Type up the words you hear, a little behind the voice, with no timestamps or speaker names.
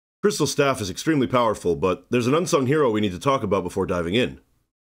Crystal Staff is extremely powerful, but there's an unsung hero we need to talk about before diving in.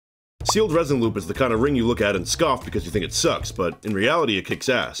 Sealed Resin Loop is the kind of ring you look at and scoff because you think it sucks, but in reality it kicks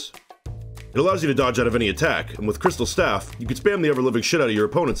ass. It allows you to dodge out of any attack, and with Crystal Staff, you can spam the ever-living shit out of your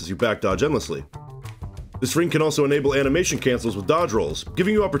opponents as you back dodge endlessly. This ring can also enable animation cancels with dodge rolls,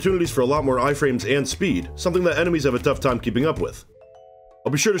 giving you opportunities for a lot more iframes and speed, something that enemies have a tough time keeping up with.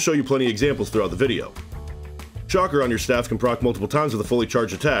 I'll be sure to show you plenty of examples throughout the video. Shocker on your staff can proc multiple times with a fully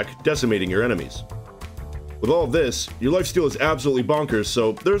charged attack, decimating your enemies. With all of this, your lifesteal is absolutely bonkers,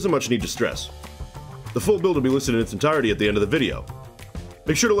 so there isn't much need to stress. The full build will be listed in its entirety at the end of the video.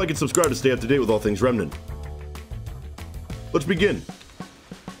 Make sure to like and subscribe to stay up to date with all things Remnant. Let's begin.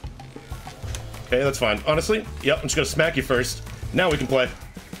 Okay, that's fine. Honestly, yep, I'm just gonna smack you first. Now we can play.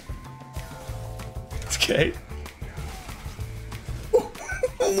 Okay.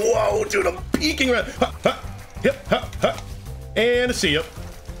 Whoa, dude, I'm peeking around. Ha, ha, yep, ha, ha. And I see you.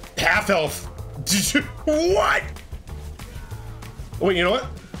 Half health. What? Oh, wait, you know what?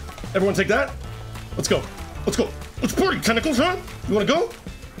 Everyone take that. Let's go. Let's go. Let's party, tentacles, huh? You wanna go?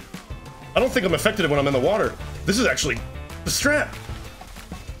 I don't think I'm affected when I'm in the water. This is actually the strat.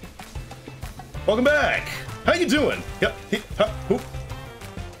 Welcome back. How you doing? Yep.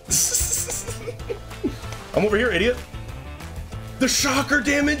 I'm over here, idiot. The shocker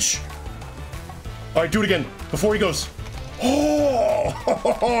damage. All right, do it again before he goes.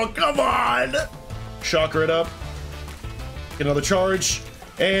 Oh, come on. Shocker it up. Get another charge.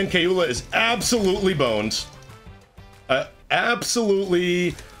 And Kaeula is absolutely boned.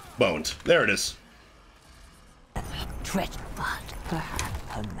 Absolutely boned. There it is. Her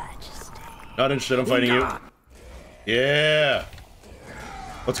Majesty. Not interested, I'm fighting you. Yeah.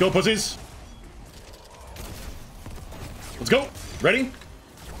 Let's go, pussies. Let's go. Ready?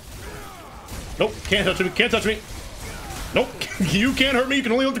 Nope, can't touch me, can't touch me. Nope, you can't hurt me, you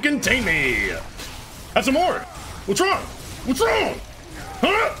can only contain me. Have some more. What's wrong? What's wrong?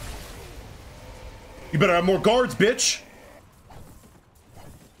 Huh? You better have more guards, bitch.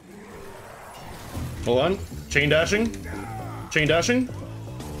 Hold on. Chain dashing. Chain dashing.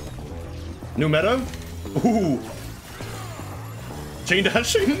 New meta. Ooh. Chain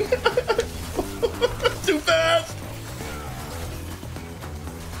dashing. Too fast.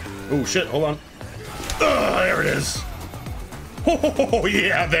 Oh shit, hold on. There it is. Oh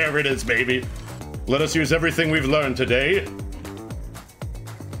yeah, there it is, baby. Let us use everything we've learned today.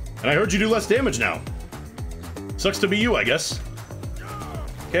 And I heard you do less damage now. Sucks to be you, I guess.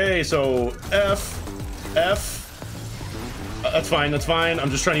 Okay, so F. That's fine, that's fine.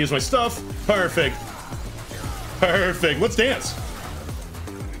 I'm just trying to use my stuff. Perfect. Perfect. Let's dance.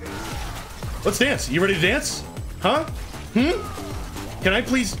 Let's dance. You ready to dance? Huh? Can I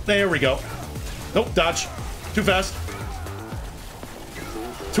please? There we go. Nope, dodge. Too fast.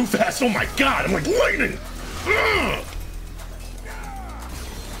 Too fast. Oh my god, I'm like lightning. Ugh.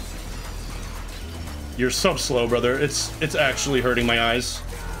 You're so slow, brother. It's actually hurting my eyes.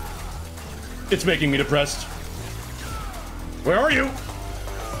 It's making me depressed. Where are you?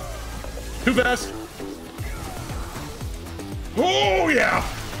 Too fast. Oh, yeah.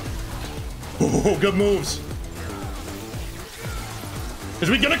 Oh, good moves. Is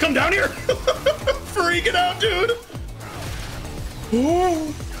we gonna come down here? Freaking out, dude.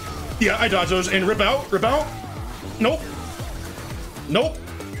 Oh. Yeah, I dodge those and rip out, rip out. Nope. Nope.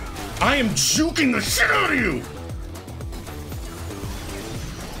 I am juking the shit out of you.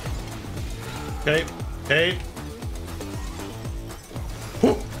 Okay, okay.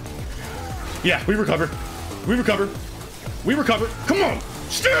 Whew. Yeah, we recover. We recover. We recover. Come on,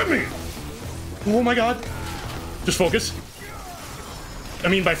 stab me. Oh my god. Just focus. I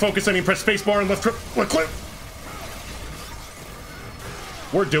mean, by focus, I mean press spacebar and left click.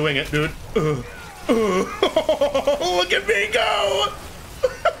 We're doing it, dude. Look at me go.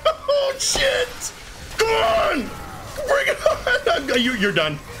 Oh shit. Come on. Bring it on. You're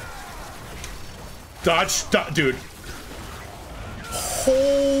done. Dodge, dude.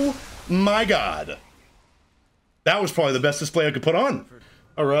 Oh my god. That was probably the best display I could put on.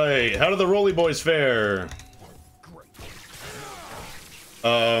 All right, how did the Rolly Boys fare?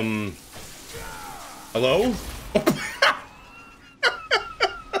 Hello?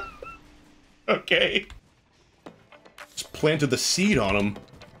 Okay. Just planted the seed on him.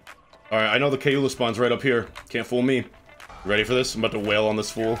 All right, I know the Kaeula spawn's right up here. Can't fool me. Ready for this? I'm about to wail on this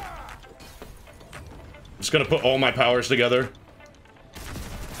fool. Just gonna put all my powers together.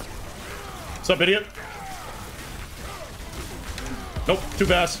 What's up, idiot? Nope, too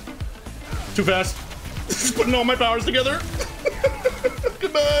fast. Too fast. Just putting all my powers together.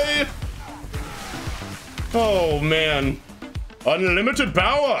 Goodbye. Oh, man. Unlimited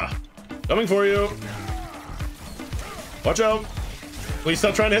power! Coming for you. Watch out. Please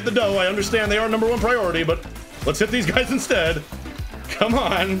stop trying to hit the dough. I understand they are #1 priority, but let's hit these guys instead. Come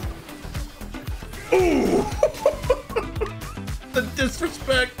on. Ooh! The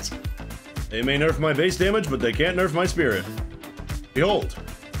disrespect. They may nerf my base damage, but they can't nerf my spirit. Behold.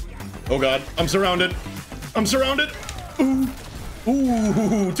 Oh god, I'm surrounded. I'm surrounded. Ooh.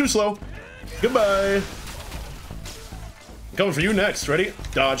 Ooh, too slow. Goodbye. Coming for you next. Ready?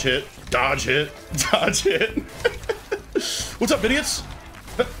 Dodge hit. Dodge hit. Dodge hit. What's up, idiots?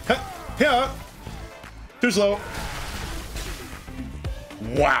 Yeah. Too slow.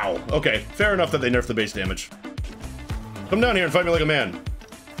 Wow. Okay, fair enough that they nerfed the base damage. Come down here and fight me like a man.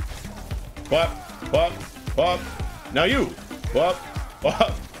 What? What? What? Now you. What?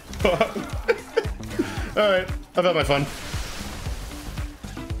 What? What? Alright, I've had my fun.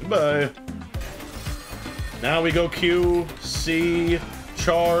 Goodbye. Now we go Q, C,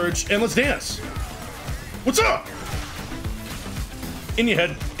 charge, and let's dance. What's up? In your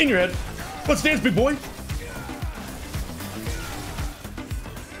head. In your head. Let's dance, big boy.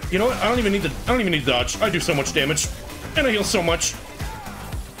 You know what? I don't even need to dodge. I do so much damage. And I heal so much.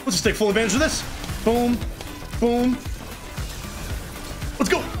 Let's just take full advantage of this. Boom. Boom. Let's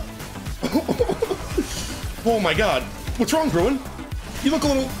go. Oh my god. What's wrong, Bruin? You look a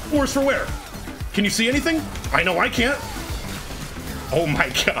little worse for wear. Can you see anything? I know I can't. Oh my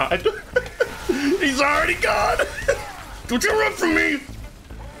god. He's already gone. Don't you run from me.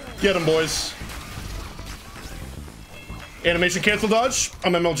 Get him, boys. Animation cancel dodge.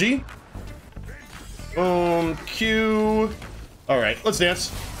 I'm MLG. Q. Alright, let's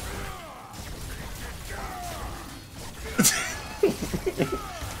dance.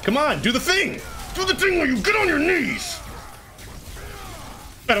 Come on, do the thing! Do the thing where you get on your knees!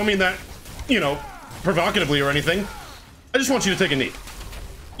 I don't mean that, you know, provocatively or anything. I just want you to take a knee.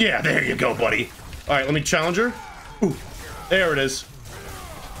 Yeah, there you go, buddy. Alright, let me challenge her. Ooh, there it is.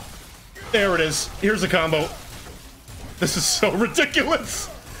 There it is. Here's the combo. This is so ridiculous.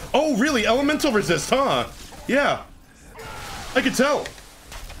 Oh, really? Elemental resist, huh? Yeah. I could tell.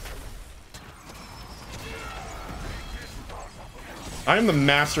 I am the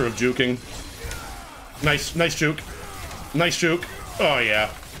master of juking. Nice, nice juke. Nice juke. Oh, yeah.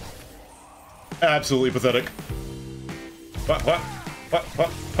 Absolutely pathetic. What?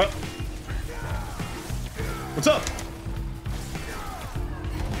 What's up?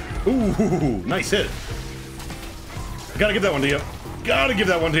 Ooh, nice hit. Gotta give that one to you. Gotta give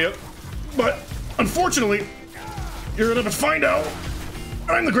that one to you. But, unfortunately, you're gonna find out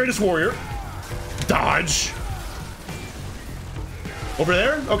I'm the greatest warrior. Dodge. Over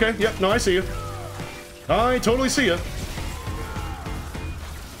there? Okay, yep, no, I see you. I totally see you.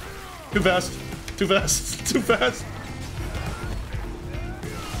 Too fast. Too fast. Too fast.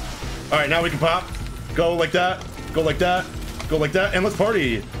 Alright, now we can pop. Go like that. Go like that. Go like that. And let's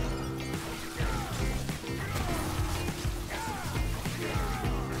party.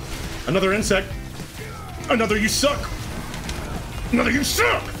 Another insect. Another you suck. Another you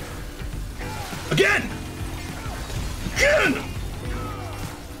suck. Again. Again.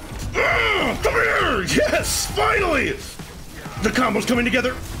 Come here. Yes, finally. The combo's coming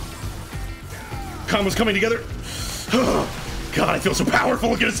together. Combo's coming together. God, I feel so powerful.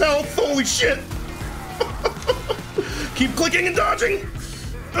 Look at his health. Holy shit. Keep clicking and dodging.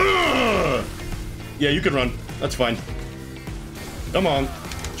 Yeah, you can run. That's fine. Come on.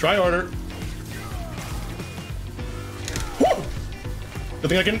 Try harder. Woo! Good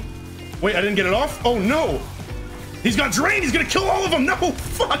thing I can... Wait, I didn't get it off? Oh, no! He's got drain! He's gonna kill all of them! No!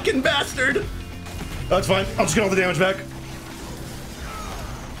 Fucking bastard! That's fine. I'll just get all the damage back.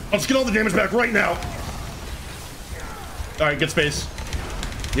 I'll just get all the damage back right now. Alright, get space.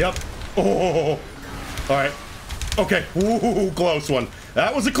 Yep. Oh! Alright. Okay. Ooh, close one.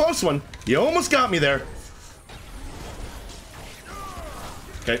 That was a close one. You almost got me there.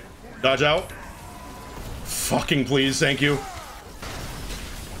 Okay, dodge out. Fucking please, thank you.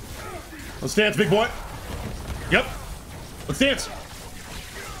 Let's dance, big boy. Yep. Let's dance.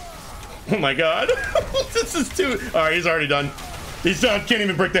 Oh my god. This is too... Alright, he's already done. He's done. Can't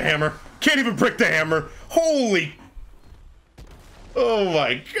even break the hammer. Can't even break the hammer. Holy... Oh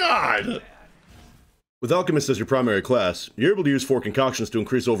my god. With Alchemist as your primary class, you're able to use 4 concoctions to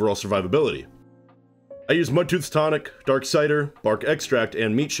increase overall survivability. I use Mudtooth's Tonic, Dark Cider, Bark Extract,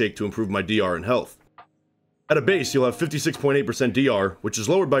 and Meat Shake to improve my DR and health. At a base, you'll have 56.8% DR, which is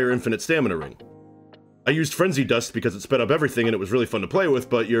lowered by your infinite stamina ring. I used Frenzy Dust because it sped up everything and it was really fun to play with,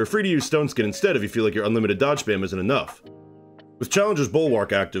 but you're free to use Stone Skin instead if you feel like your unlimited dodge spam isn't enough. With Challenger's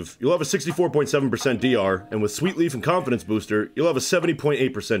Bulwark active, you'll have a 64.7% DR, and with Sweet Leaf and Confidence Booster, you'll have a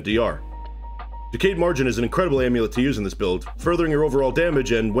 70.8% DR. Decayed Margin is an incredible amulet to use in this build, furthering your overall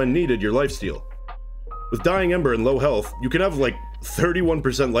damage and, when needed, your lifesteal. With Dying Ember and low health, you can have like 31%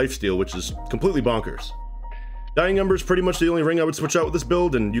 lifesteal, which is completely bonkers. Dying Ember is pretty much the only ring I would switch out with this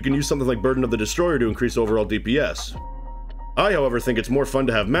build, and you can use something like Burden of the Destroyer to increase overall DPS. I, however, think it's more fun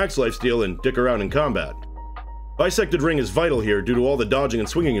to have max lifesteal and dick around in combat. Bisected Ring is vital here due to all the dodging and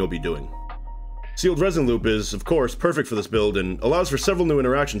swinging you'll be doing. Sealed Resin Loop is, of course, perfect for this build and allows for several new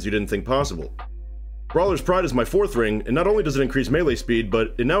interactions you didn't think possible. Brawler's Pride is my 4th ring, and not only does it increase melee speed,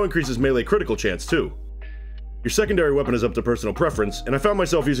 but it now increases melee critical chance too. Your secondary weapon is up to personal preference, and I found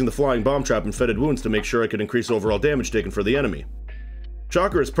myself using the Flying Bomb Trap and Fetid Wounds to make sure I could increase overall damage taken for the enemy.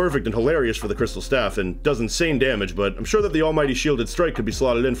 Chakra is perfect and hilarious for the Crystal Staff, and does insane damage, but I'm sure that the almighty Shielded Strike could be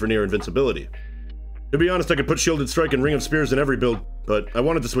slotted in for near invincibility. To be honest, I could put Shielded Strike and Ring of Spears in every build, but I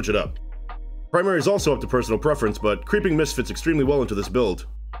wanted to switch it up. Primary is also up to personal preference, but Creeping Mist fits extremely well into this build.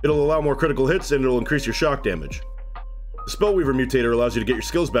 It'll allow more critical hits, and it'll increase your shock damage. The Spellweaver Mutator allows you to get your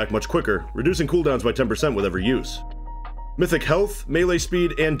skills back much quicker, reducing cooldowns by 10% with every use. Mythic Health, Melee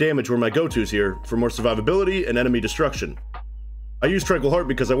Speed, and Damage were my go-tos here, for more survivability and enemy destruction. I used Tranquil Heart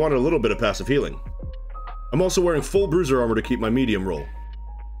because I wanted a little bit of passive healing. I'm also wearing full Bruiser armor to keep my medium roll.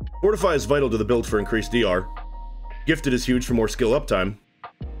 Fortify is vital to the build for increased DR. Gifted is huge for more skill uptime.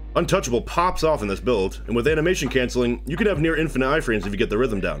 Untouchable pops off in this build, and with animation canceling, you can have near infinite iframes if you get the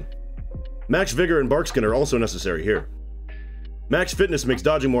rhythm down. Max Vigor and Barkskin are also necessary here. Max Fitness makes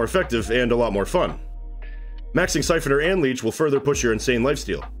dodging more effective and a lot more fun. Maxing Siphoner and Leech will further push your insane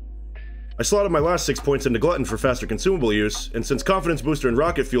lifesteal. I slotted my last 6 points into Glutton for faster consumable use, and since Confidence Booster and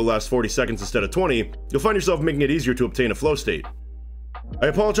Rocket Fuel last 40 seconds instead of 20, you'll find yourself making it easier to obtain a flow state. I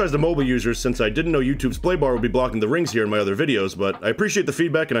apologize to mobile users since I didn't know YouTube's play bar would be blocking the rings here in my other videos, but I appreciate the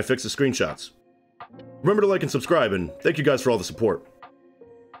feedback and I fixed the screenshots. Remember to like and subscribe, and thank you guys for all the support.